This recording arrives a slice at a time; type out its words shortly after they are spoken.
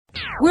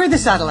We're the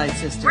Satellite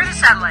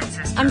Sisters.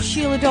 I'm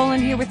Sheila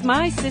Dolan here with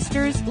my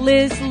sisters,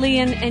 Liz,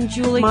 Leanne, and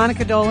Julie.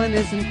 Monica Dolan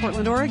is in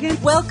Portland,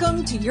 Oregon.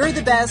 Welcome to You're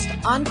the Best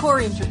Encore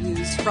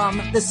interviews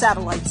from the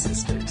Satellite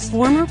Sisters.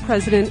 Former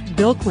President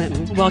Bill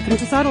Clinton. Welcome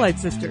to Satellite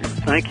Sisters.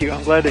 Thank you.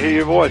 I'm glad to hear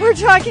your voice. We're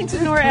talking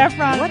to Nora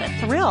Ephron. What a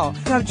thrill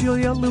to have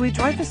Julia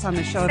Louis-Dreyfus on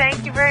the show.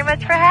 Thank you very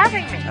much for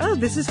having me. Oh,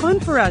 this is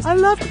fun for us. I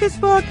loved this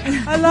book.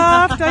 I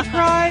laughed. I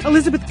cried.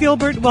 Elizabeth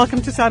Gilbert,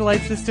 welcome to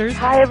Satellite Sisters.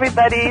 Hi,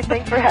 everybody.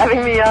 Thanks for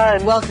having me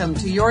on. Welcome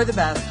to You're the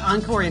Best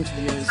Encore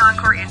interviews.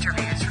 Encore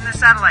interviews from the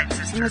Satellite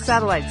Sisters. From the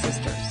Satellite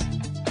Sisters.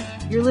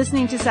 You're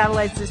listening to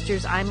Satellite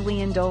Sisters. I'm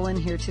Leanne Dolan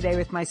here today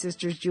with my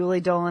sisters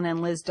Julie Dolan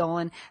and Liz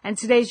Dolan. And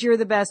today's You're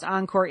the Best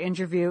Encore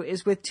interview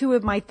is with two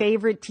of my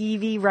favorite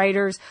TV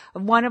writers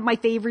of one of my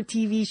favorite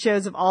TV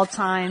shows of all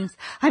times.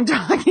 I'm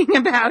talking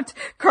about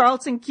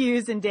Carlton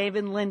Cuse and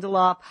David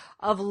Lindelof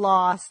of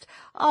Lost.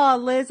 Oh,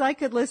 Liz, I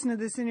could listen to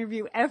this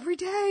interview every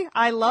day.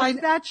 I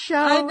love that show.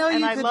 I know you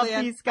and I could, love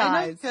Leanne. these guys. I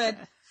know you could.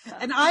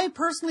 And I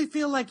personally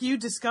feel like you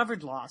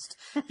discovered Lost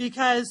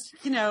because,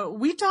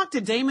 we talked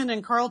to Damon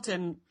and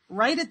Carlton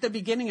right at the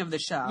beginning of the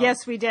show.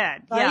 Yes, we did.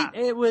 Right? Yeah.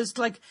 It was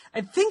like, I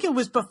think it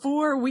was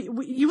before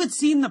you had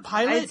seen the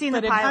pilot, I had seen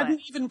but the it pilot.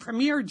 hadn't even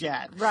premiered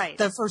yet. Right.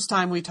 The first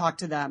time we talked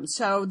to them.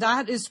 So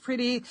that is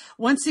pretty,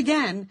 once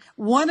again,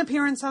 one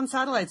appearance on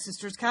Satellite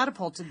Sisters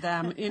catapulted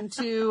them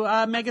into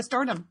mega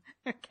stardom.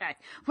 Okay.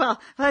 Well,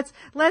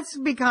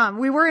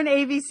 we were an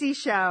ABC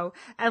show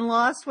and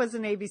Lost was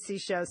an ABC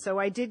show. So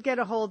I did get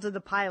a hold of the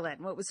pilot.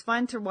 And what was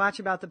fun to watch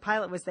about the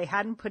pilot was they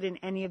hadn't put in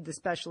any of the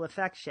special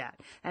effects yet.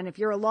 And if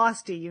you're a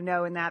Lostie, in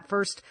that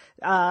first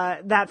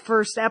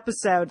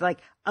episode, like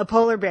a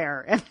polar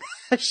bear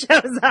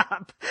shows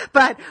up.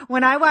 But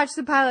when I watched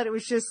the pilot, it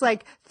was just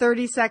like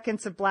 30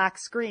 seconds of black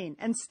screen.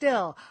 And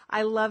still,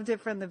 I loved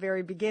it from the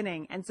very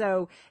beginning. And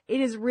so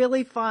it is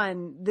really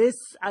fun. This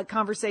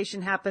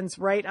conversation happens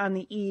right on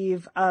the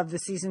eve of the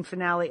season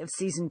finale of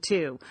season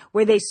 2,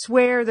 where they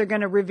swear they're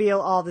going to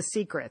reveal all the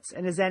secrets.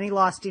 And as any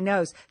Lostie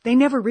knows, they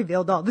never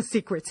revealed all the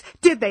secrets.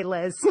 Did they,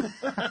 Liz?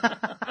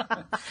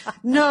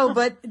 No,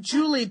 but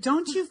Julie,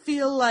 don't you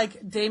feel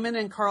like Damon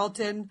and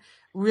Carlton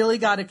really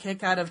got a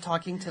kick out of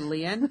talking to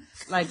Leanne?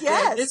 Like,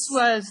 yes.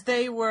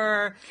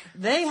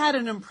 They had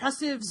an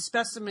impressive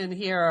specimen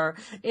here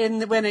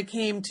when it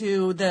came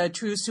to the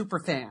true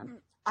superfan.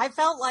 I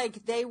felt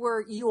like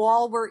you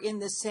all were in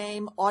the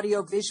same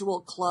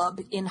audiovisual club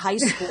in high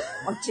school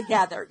or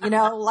together,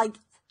 like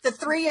the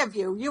three of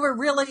you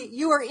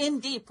were in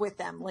deep with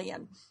them,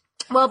 Leanne.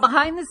 Well,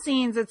 behind the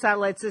scenes at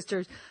Satellite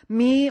Sisters,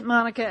 me,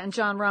 Monica, and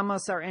John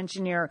Ramos, our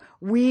engineer,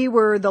 we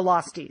were the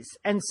Losties.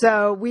 And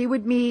so we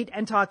would meet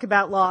and talk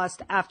about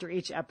Lost after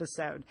each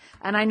episode.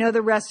 And I know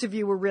the rest of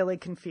you were really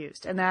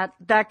confused. And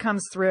that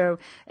comes through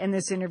in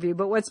this interview.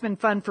 But what's been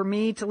fun for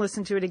me to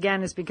listen to it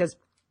again is because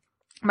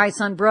my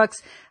son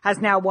Brooks has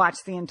now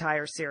watched the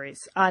entire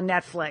series on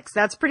Netflix.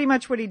 That's pretty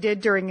much what he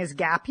did during his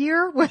gap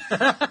year was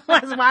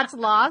watch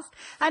Lost.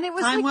 And it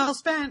was time well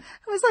spent.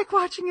 It was like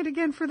watching it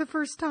again for the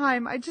first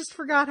time. I just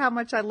forgot how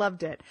much I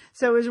loved it.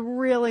 So it was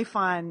really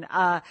fun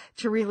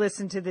to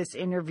re-listen to this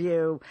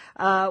interview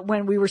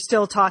when we were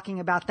still talking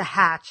about the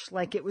hatch,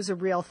 like it was a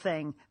real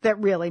thing that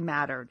really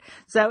mattered.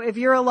 So if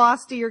you're a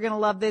Lostie, you're going to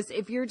love this.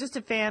 If you're just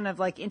a fan of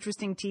like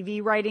interesting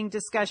TV writing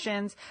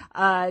discussions,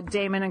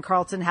 Damon and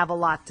Carlton have a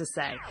lot to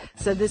say.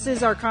 So this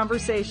is our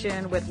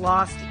conversation with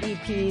Lost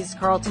EPs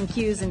Carlton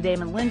Cuse and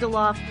Damon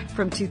Lindelof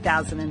from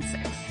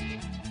 2006.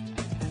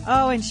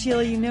 Oh, and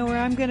Sheila, you know where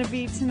I'm going to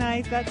be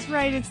tonight. That's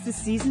right. It's the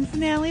season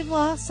finale of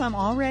Lost. So I'm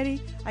all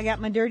ready. I got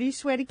my dirty,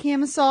 sweaty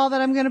camisole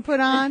that I'm going to put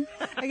on.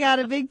 I got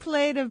a big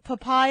plate of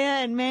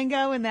papaya and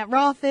mango and that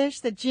raw fish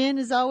that Jen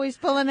is always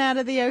pulling out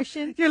of the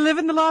ocean. You're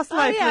living the Lost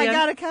life, yeah, Leanne. I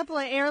got a couple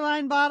of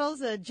airline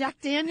bottles of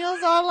Jack Daniels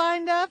all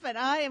lined up, and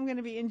I am going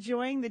to be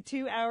enjoying the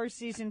 2-hour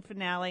season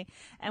finale.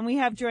 And we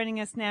have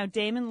joining us now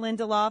Damon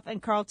Lindelof and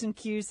Carlton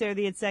Cuse. They're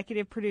the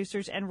executive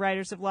producers and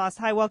writers of Lost.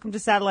 Hi, welcome to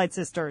Satellite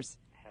Sisters.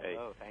 Hey.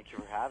 Hello, thank you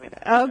for having me.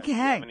 Okay. Do you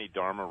have any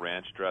Dharma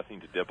Ranch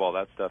dressing to dip all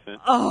that stuff in?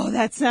 Oh,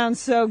 that sounds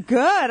so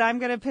good. I'm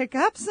going to pick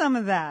up some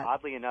of that.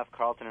 Oddly enough,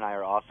 Carlton and I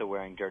are also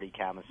wearing dirty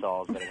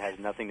camisoles, but it has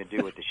nothing to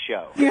do with the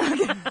show.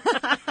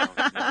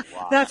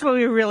 That's what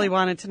we really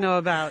wanted to know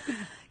about.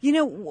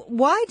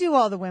 Why do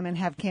all the women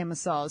have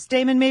camisoles?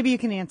 Damon, maybe you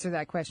can answer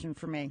that question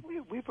for me.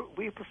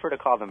 We prefer to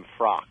call them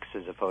frocks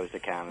as opposed to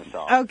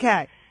camisoles.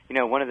 Okay.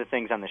 One of the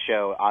things on the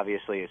show,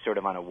 obviously, is sort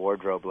of on a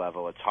wardrobe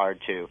level. It's hard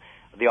to...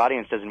 The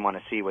audience doesn't want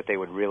to see what they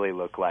would really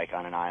look like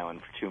on an island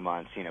for 2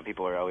 months.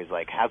 People are always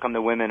like, how come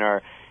the women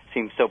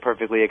seem so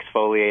perfectly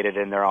exfoliated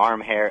and their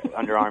underarm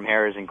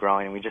hair isn't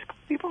growing? And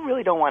people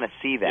really don't want to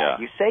see that. Yeah.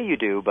 You say you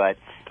do, but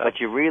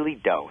you really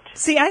don't.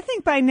 See, I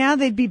think by now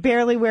they'd be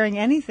barely wearing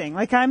anything.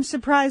 Like, I'm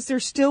surprised they're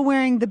still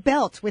wearing the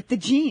belt with the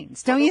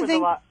jeans. Don't you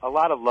think? A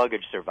lot of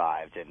luggage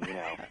survived, and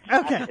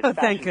Okay. It's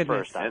thank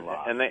goodness. First on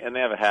Lost. And they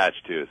have a hatch,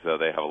 too, so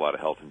they have a lot of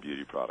health and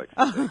beauty products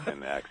that they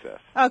can access.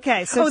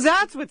 Okay, so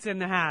that's what's in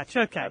the hatch.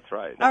 Okay. That's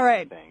right. all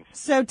right. Things.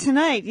 So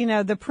tonight,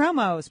 the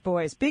promos,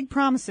 boys, big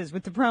promises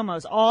with the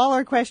promos. All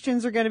our questions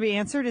questions are going to be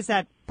answered. Is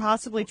that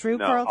possibly true,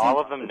 No, Carlton?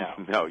 All of them, no.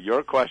 No,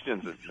 your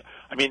questions.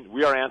 I mean,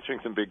 we are answering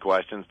some big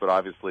questions, but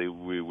obviously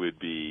we would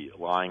be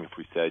lying if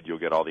we said you'll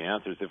get all the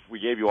answers. If we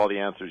gave you all the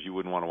answers, you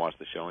wouldn't want to watch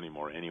the show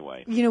anymore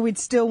anyway. We'd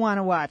still want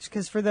to watch,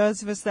 because for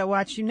those of us that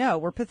watch,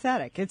 we're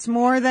pathetic. It's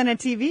more than a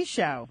TV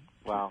show.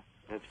 Well,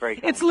 that's very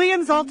kind. It's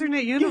Leon's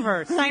alternate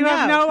universe. I You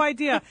have know. no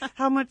idea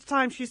how much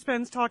time she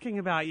spends talking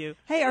about you.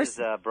 Hey, It is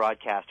a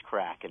broadcast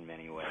crack in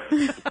many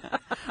ways.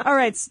 all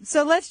right,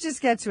 so let's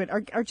just get to it.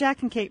 Are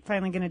Jack and Kate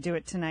finally going to do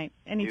it tonight?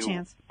 Any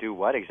chance? Do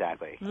what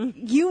exactly?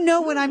 You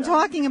know what I'm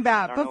talking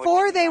about. I don't know what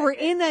Before you they mean. were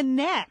in a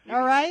net,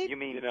 all right? You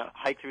mean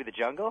hike through the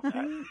jungle?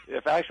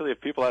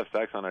 If people have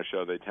sex on our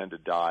show, they tend to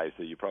die,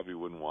 so you probably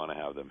wouldn't want to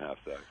have them have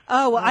sex.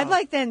 Oh, well, I'd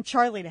like then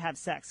Charlie to have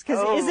sex.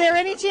 Because is there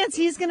any chance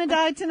he's going to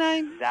die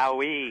tonight?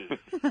 Zowie.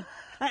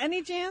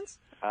 Any chance?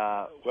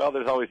 Well,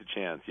 there's always a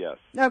chance, yes.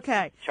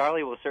 Okay.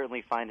 Charlie will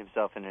certainly find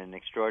himself in an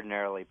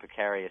extraordinarily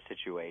precarious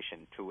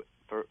situation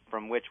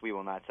from which we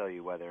will not tell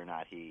you whether or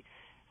not he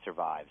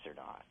survives or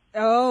not.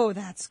 Oh,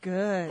 that's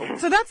good.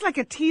 So that's like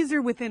a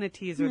teaser within a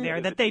teaser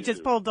there that they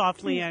just pulled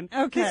off, Leon.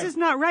 Okay. This is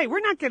not right. We're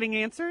not getting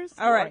answers.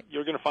 All right.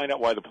 You're going to find out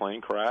why the plane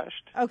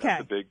crashed. Okay.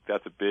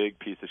 That's a big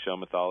piece of show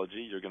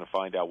mythology. You're going to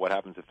find out what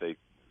happens if they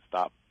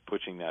stop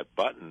pushing that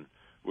button,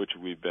 which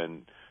we've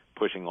been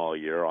pushing all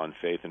year on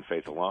Faith and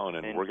Faith alone,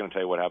 and we're going to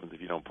tell you what happens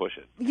if you don't push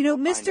it.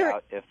 Find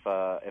out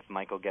if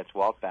Michael gets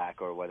Walt back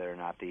or whether or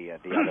not the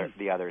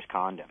others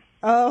conned him.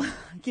 Oh,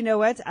 you know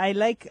what? I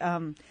like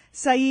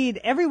Saeed.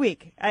 Every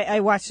week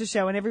I watch the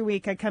show, and every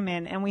week I come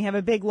in, and we have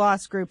a big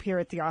lost group here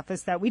at the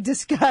office that we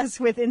discuss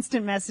with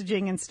instant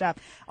messaging and stuff.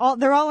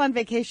 They're all on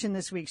vacation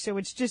this week, so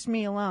it's just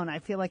me alone. I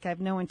feel like I have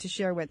no one to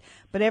share with.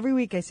 But every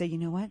week I say, you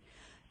know what?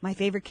 My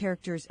favorite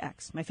character is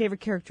X. My favorite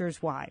character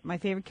is Y. My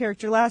favorite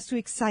character last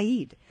week,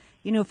 Saeed.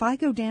 If I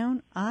go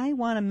down, I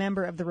want a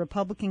member of the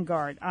Republican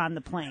Guard on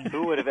the plane.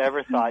 Who would have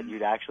ever thought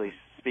you'd actually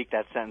speak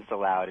that sentence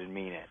aloud and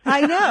mean it?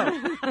 I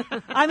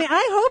know. I mean,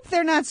 I hope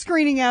they're not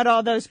screening out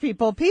all those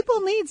people.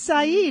 People need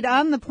Saeed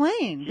on the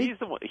plane. He's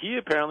the one. He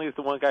apparently is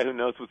the one guy who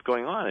knows what's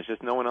going on. It's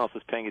just no one else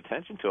is paying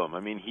attention to him.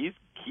 I mean,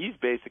 he's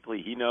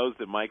basically, he knows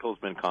that Michael's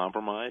been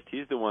compromised.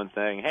 He's the one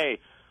saying, "Hey,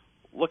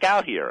 look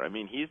out here." I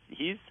mean, he's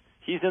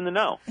in the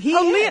know.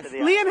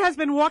 Leon has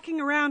been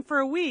walking around for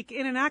a week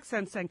in an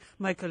accent saying,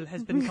 Michael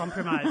has been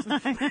compromised.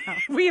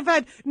 We've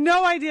had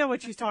no idea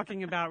what she's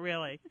talking about,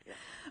 really.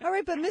 All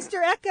right, but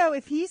Mr. Echo,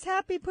 if he's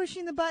happy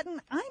pushing the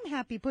button, I'm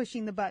happy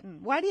pushing the button.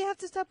 Why do you have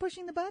to stop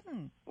pushing the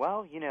button?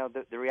 Well,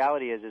 the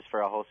reality is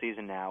for a whole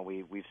season now,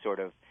 we've sort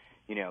of,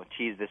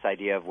 teased this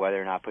idea of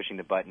whether or not pushing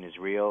the button is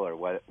real or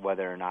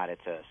whether or not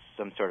it's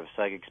some sort of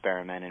psych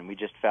experiment, and we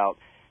just felt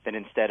that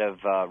instead of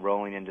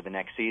rolling into the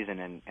next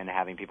season and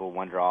having people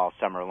wonder all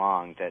summer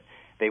long, that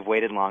they've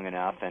waited long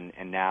enough,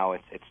 and now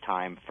it's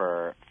time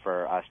for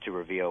us to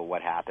reveal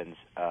what happens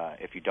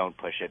if you don't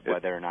push it,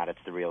 whether or not it's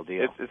the real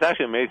deal. It's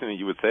actually amazing that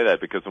you would say that,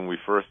 because when we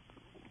first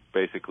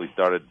basically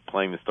started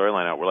playing the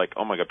storyline out, we're like,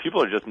 oh my God,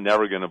 people are just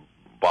never going to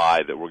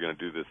buy that we're going to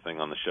do this thing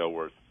on the show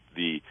where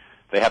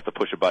they have to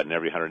push a button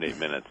every 108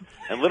 minutes.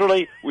 And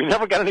literally, we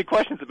never got any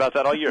questions about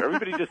that all year.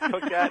 Everybody just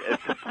took that as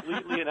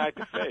completely an act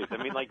of faith.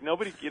 I mean, like,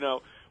 nobody,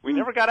 we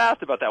never got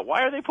asked about that.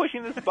 Why are they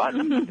pushing this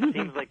button? It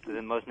seems like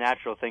the most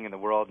natural thing in the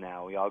world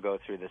now. We all go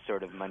through the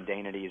sort of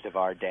mundanities of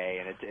our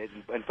day,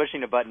 and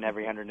pushing a button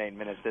every 108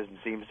 minutes doesn't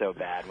seem so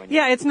bad.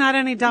 It's not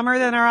any dumber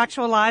than our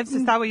actual lives.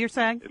 Is that what you're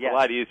saying? It's a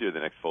lot easier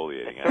than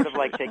exfoliating. It's sort of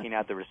like taking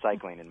out the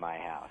recycling in my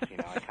house.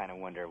 I kind of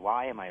wonder,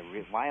 why am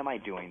I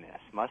doing this?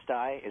 Must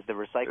I? Is the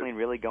recycling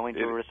really going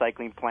to a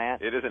recycling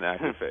plant? It is an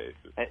act of faith.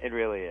 It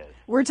really is.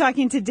 We're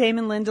talking to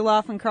Damon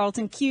Lindelof and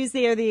Carlton Cuse.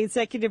 They are the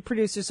executive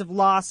producers of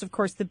Lost, of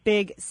course, the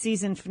big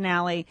season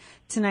finale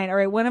tonight. All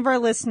right, one of our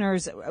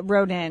listeners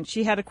wrote in.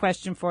 She had a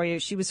question for you.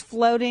 She was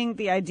floating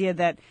the idea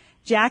that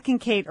Jack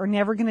and Kate are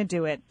never going to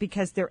do it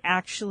because they're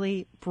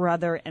actually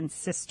brother and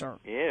sister.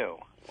 Ew.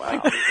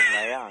 Wow.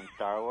 Leia on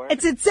Star Wars?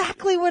 It's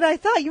exactly what I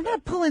thought. You're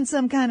not pulling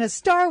some kind of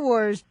Star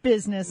Wars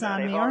business on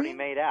me, are you? They've already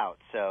made out,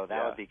 so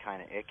that would be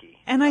kind of icky.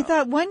 And I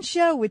thought one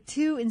show with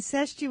two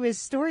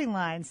incestuous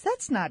storylines,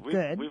 that's not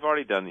good. We've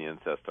already done the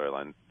incest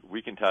storyline.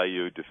 We can tell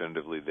you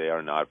definitively they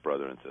are not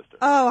brother and sister.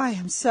 Oh,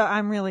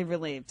 I'm really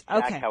relieved.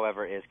 Okay. Jack,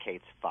 however, is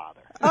Kate's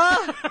father.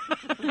 Oh.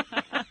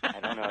 I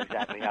don't know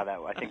exactly how that.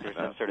 I think there's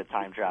some sort of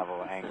time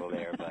travel angle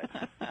there, but.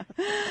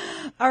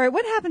 All right,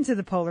 what happened to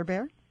the polar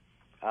bear?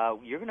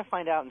 You're going to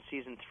find out in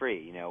season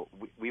 3.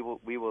 We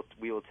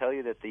will tell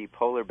you that the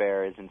polar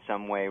bear is in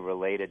some way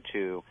related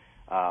to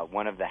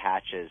one of the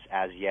hatches,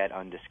 as yet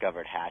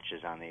undiscovered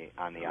hatches on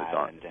the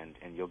island,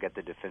 and you'll get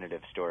the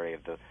definitive story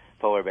of the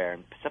polar bear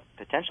and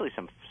potentially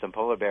some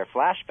polar bear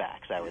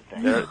flashbacks, I would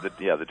think.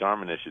 The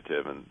Dharma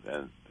Initiative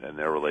and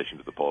their relation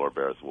to the polar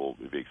bears will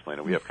be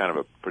explained. We have kind of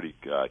a pretty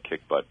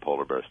kick-butt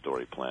polar bear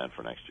story planned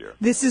for next year.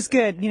 This is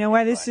good. You know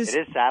why this is?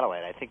 It is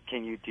satellite. I think. Do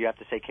you have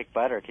to say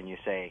kick-butt, or can you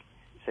say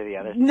the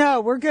others?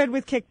 No, we're good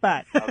with kick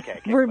butt.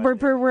 Okay.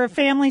 We're a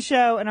family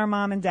show, and our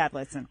mom and dad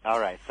listen. All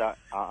right. So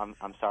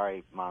I'm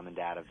sorry, mom and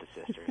dad of the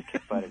sisters,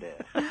 but it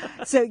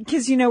is. So,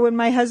 because when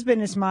my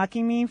husband is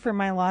mocking me for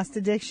my lost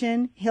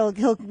addiction, he'll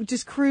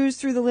just cruise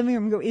through the living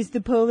room and go, "Is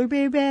the polar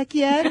bear back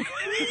yet?"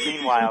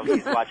 Meanwhile,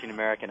 he's watching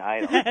American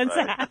Idol.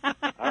 Right?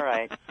 All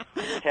right,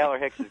 Taylor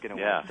Hicks is going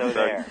to win. So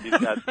there.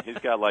 He's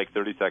got like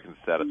 30 seconds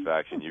of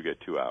satisfaction. You get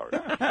 2 hours.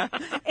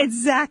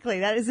 Exactly.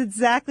 That is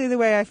exactly the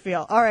way I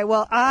feel. All right.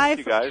 Well, Thank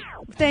you guys.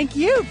 Thank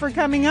you for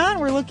coming on.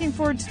 We're looking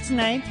forward to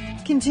tonight.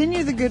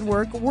 Continue the good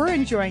work. We're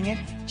enjoying it.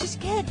 Just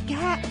get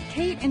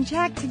Kate and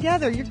Jack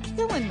together. You're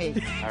killing me.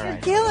 You're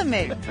killing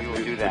me. We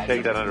will do that.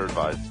 Take that under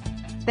advice.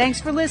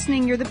 Thanks for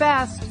listening. You're the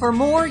best. For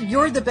more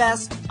You're the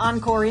Best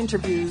Encore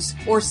interviews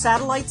or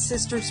Satellite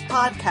Sisters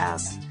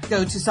podcasts,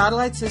 go to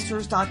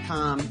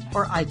satellitesisters.com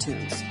or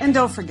iTunes. And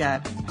don't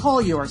forget,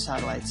 call your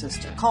satellite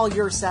sister. Call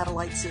your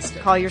satellite sister.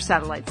 Call your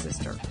satellite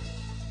sister.